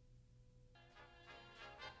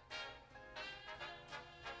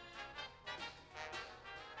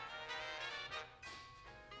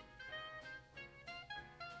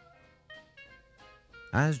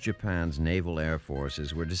 As Japan's naval air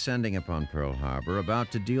forces were descending upon Pearl Harbor,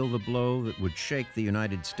 about to deal the blow that would shake the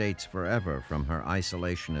United States forever from her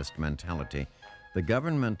isolationist mentality, the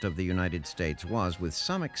government of the United States was, with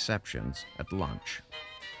some exceptions, at lunch.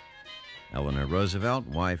 Eleanor Roosevelt,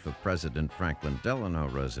 wife of President Franklin Delano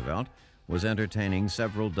Roosevelt, was entertaining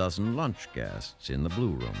several dozen lunch guests in the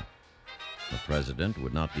Blue Room. The president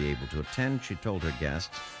would not be able to attend, she told her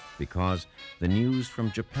guests, because the news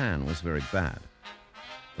from Japan was very bad.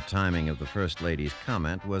 The timing of the First Lady's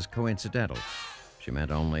comment was coincidental. She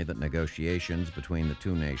meant only that negotiations between the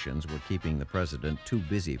two nations were keeping the president too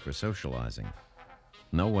busy for socializing.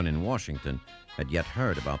 No one in Washington had yet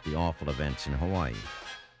heard about the awful events in Hawaii.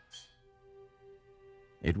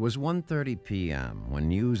 It was 1:30 p.m. when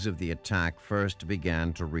news of the attack first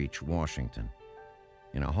began to reach Washington.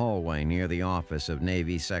 In a hallway near the office of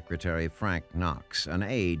Navy Secretary Frank Knox, an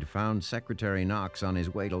aide found Secretary Knox on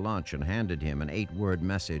his way to lunch and handed him an 8-word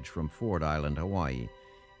message from Ford Island, Hawaii.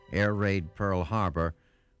 Air raid Pearl Harbor.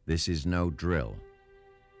 This is no drill.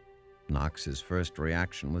 Knox's first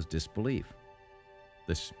reaction was disbelief.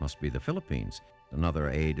 This must be the Philippines. Another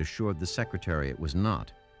aide assured the secretary it was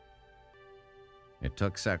not. It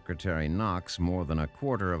took Secretary Knox more than a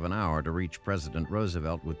quarter of an hour to reach President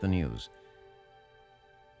Roosevelt with the news.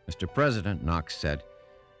 Mr. President, Knox said,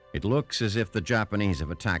 it looks as if the Japanese have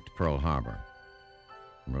attacked Pearl Harbor.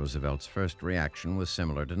 Roosevelt's first reaction was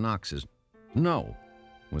similar to Knox's. No,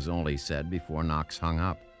 was all he said before Knox hung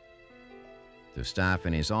up. To staff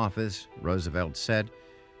in his office, Roosevelt said,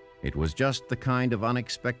 it was just the kind of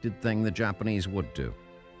unexpected thing the Japanese would do.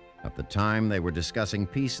 At the time they were discussing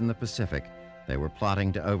peace in the Pacific, they were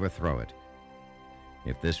plotting to overthrow it.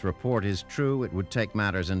 If this report is true, it would take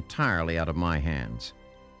matters entirely out of my hands.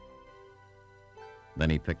 Then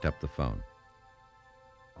he picked up the phone.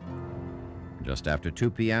 Just after 2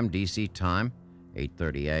 p.m. D.C. time,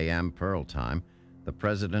 8:30 a.m. Pearl time, the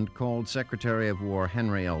President called Secretary of War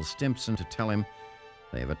Henry L. Stimson to tell him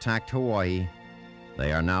they have attacked Hawaii.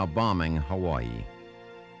 They are now bombing Hawaii.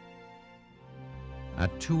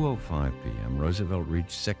 At 2:05 p.m., Roosevelt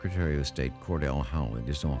reached Secretary of State Cordell Hull at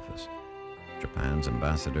his office. Japan's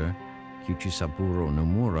ambassador, Kuchisaburo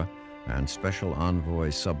Nomura, and Special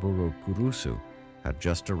Envoy Saburo Kurusu had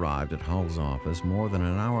just arrived at Hull's office more than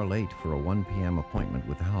an hour late for a 1 p.m. appointment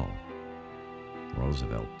with Hull.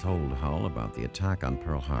 Roosevelt told Hull about the attack on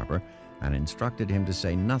Pearl Harbor and instructed him to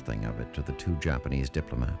say nothing of it to the two Japanese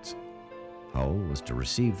diplomats. Hull was to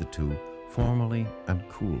receive the two formally and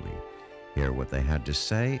coolly, hear what they had to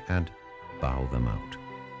say, and bow them out.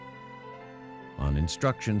 On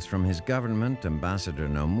instructions from his government, Ambassador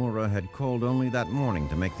Nomura had called only that morning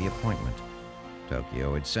to make the appointment.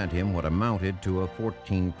 Tokyo had sent him what amounted to a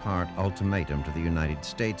 14-part ultimatum to the United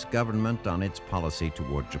States government on its policy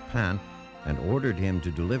toward Japan, and ordered him to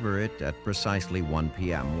deliver it at precisely 1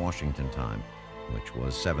 p.m. Washington time, which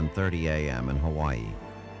was 7:30 a.m. in Hawaii.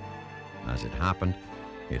 As it happened,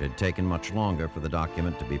 it had taken much longer for the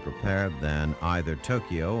document to be prepared than either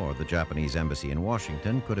Tokyo or the Japanese embassy in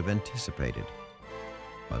Washington could have anticipated.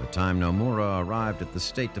 By the time Nomura arrived at the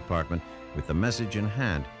State Department with the message in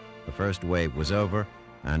hand, the first wave was over,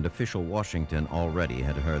 and official Washington already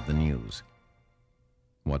had heard the news.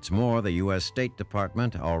 What's more, the U.S. State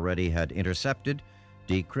Department already had intercepted,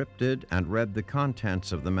 decrypted, and read the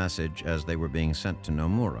contents of the message as they were being sent to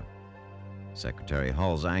Nomura. Secretary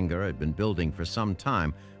Hull's anger had been building for some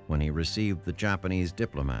time when he received the Japanese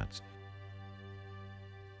diplomats.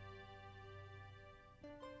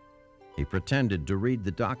 He pretended to read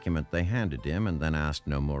the document they handed him and then asked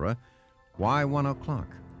Nomura, "Why 1 o'clock?"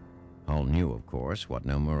 Hull knew, of course, what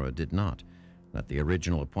Nomura did not, that the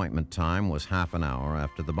original appointment time was half an hour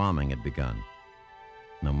after the bombing had begun.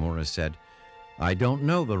 Nomura said, "I don't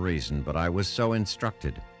know the reason, but I was so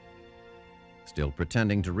instructed." Still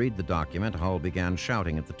pretending to read the document, Hull began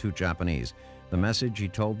shouting at the two Japanese. The message, he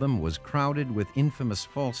told them, was crowded with infamous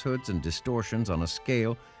falsehoods and distortions on a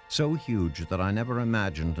scale so huge that I never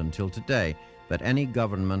imagined until today that any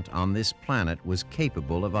government on this planet was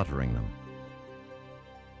capable of uttering them.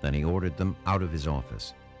 Then he ordered them out of his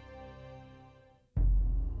office.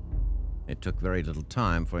 It took very little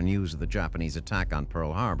time for news of the Japanese attack on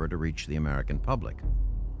Pearl Harbor to reach the American public.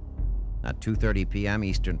 At 2:30 p.m.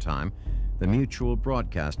 Eastern Time, the Mutual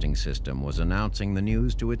Broadcasting System was announcing the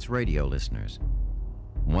news to its radio listeners.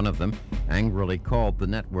 One of them angrily called the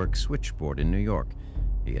network switchboard in New York.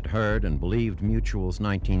 He had heard and believed Mutual's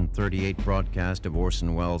 1938 broadcast of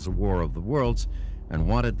Orson Welles' War of the Worlds and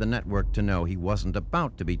wanted the network to know he wasn't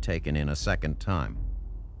about to be taken in a second time.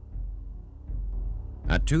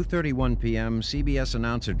 At 2:31 p.m., CBS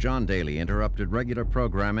announcer John Daly interrupted regular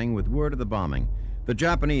programming with word of the bombing. "The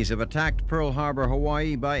Japanese have attacked Pearl Harbor,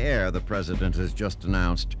 Hawaii by air," the president has just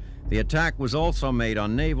announced. "The attack was also made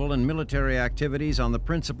on naval and military activities on the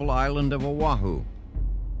principal island of Oahu."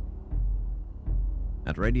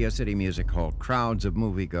 At Radio City Music Hall, crowds of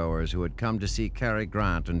moviegoers who had come to see Cary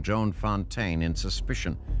Grant and Joan Fontaine in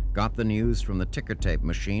Suspicion got the news from the ticker tape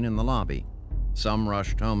machine in the lobby. Some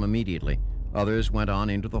rushed home immediately. Others went on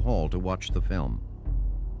into the hall to watch the film.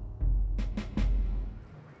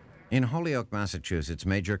 In Holyoke, Massachusetts,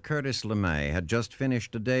 Major Curtis LeMay had just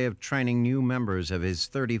finished a day of training new members of his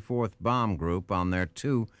 34th Bomb Group on their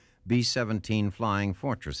two B-17 Flying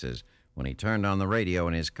Fortresses when he turned on the radio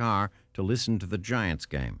in his car to listen to the Giants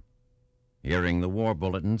game. Hearing the war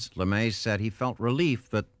bulletins, LeMay said he felt relief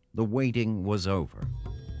that the waiting was over.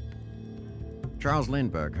 Charles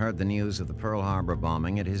Lindbergh heard the news of the Pearl Harbor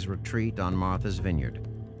bombing at his retreat on Martha's Vineyard.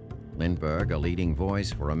 Lindbergh, a leading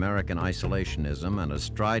voice for American isolationism and a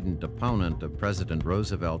strident opponent of President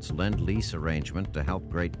Roosevelt's Lend-Lease arrangement to help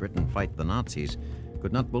Great Britain fight the Nazis,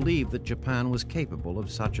 could not believe that Japan was capable of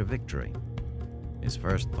such a victory. His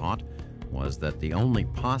first thought was that the only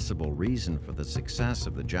possible reason for the success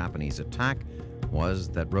of the Japanese attack was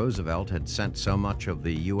that Roosevelt had sent so much of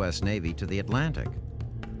the U.S. Navy to the Atlantic.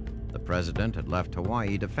 The president had left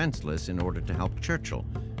Hawaii defenseless in order to help Churchill,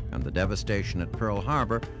 and the devastation at Pearl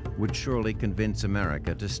Harbor would surely convince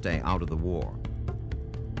America to stay out of the war.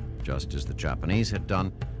 Just as the Japanese had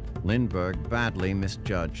done, Lindbergh badly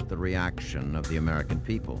misjudged the reaction of the American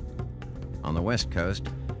people. On the West Coast,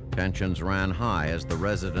 tensions ran high as the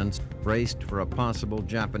residents braced for a possible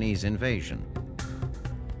Japanese invasion.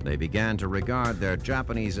 They began to regard their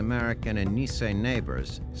Japanese American and Nisei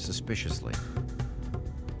neighbors suspiciously.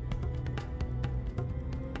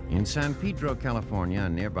 In San Pedro, California,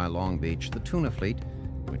 and nearby Long Beach, the tuna fleet,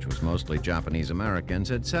 which was mostly Japanese Americans,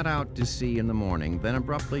 had set out to sea in the morning, then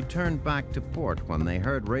abruptly turned back to port when they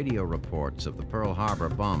heard radio reports of the Pearl Harbor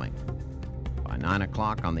bombing. By 9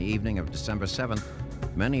 o'clock on the evening of December 7th,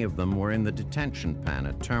 many of them were in the detention pen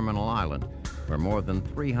at Terminal Island, where more than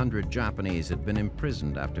 300 Japanese had been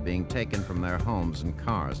imprisoned after being taken from their homes and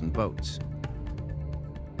cars and boats.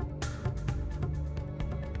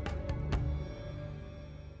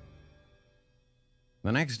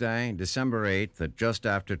 The next day, December 8th, at just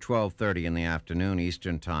after 12:30 in the afternoon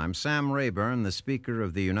Eastern Time, Sam Rayburn, the Speaker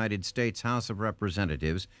of the United States House of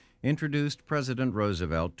Representatives, introduced President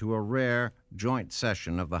Roosevelt to a rare joint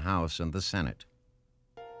session of the House and the Senate.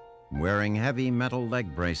 Wearing heavy metal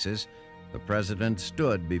leg braces, the President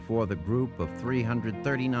stood before the group of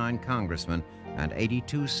 339 congressmen and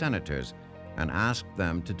 82 senators and asked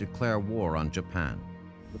them to declare war on Japan.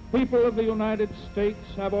 The people of the United States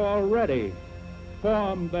have already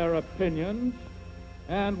formed their opinions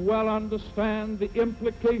and well understand the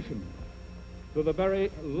implications to the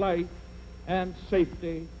very life and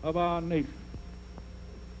safety of our nation.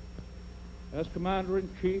 As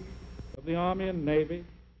Commander-in-Chief of the Army and Navy,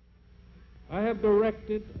 I have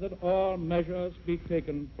directed that all measures be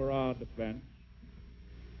taken for our defense,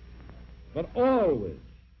 but always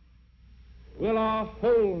will our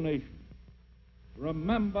whole nation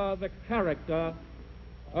remember the character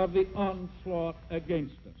of the onslaught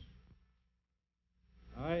against us.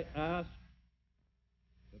 I ask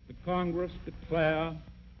that the Congress declare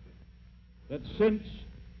that since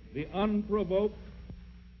the unprovoked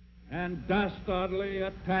and dastardly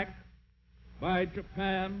attack by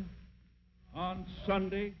Japan on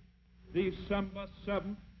Sunday, December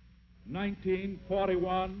 7,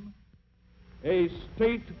 1941, a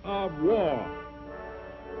state of war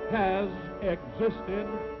has existed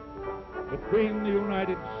between the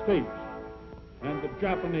United States and the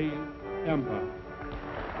Japanese Empire.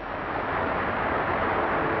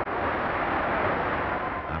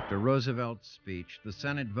 After Roosevelt's speech, the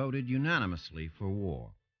Senate voted unanimously for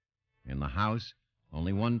war. In the House,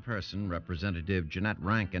 only one person, Representative Jeanette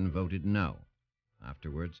Rankin, voted no.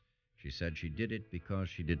 Afterwards, she said she did it because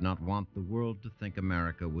she did not want the world to think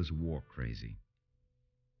America was war crazy.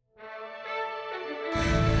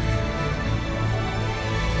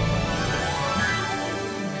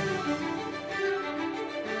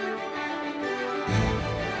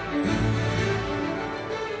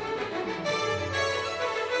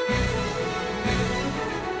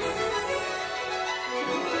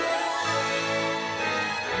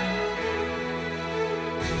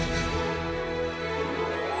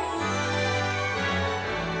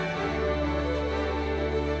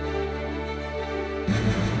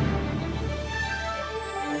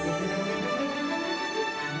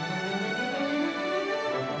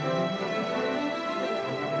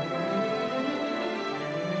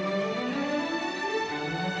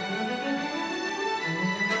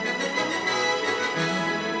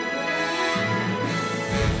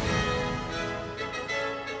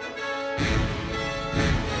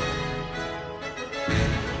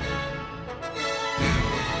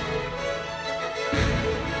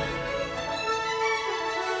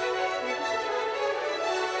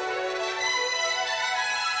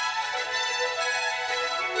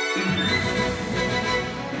 Thank you.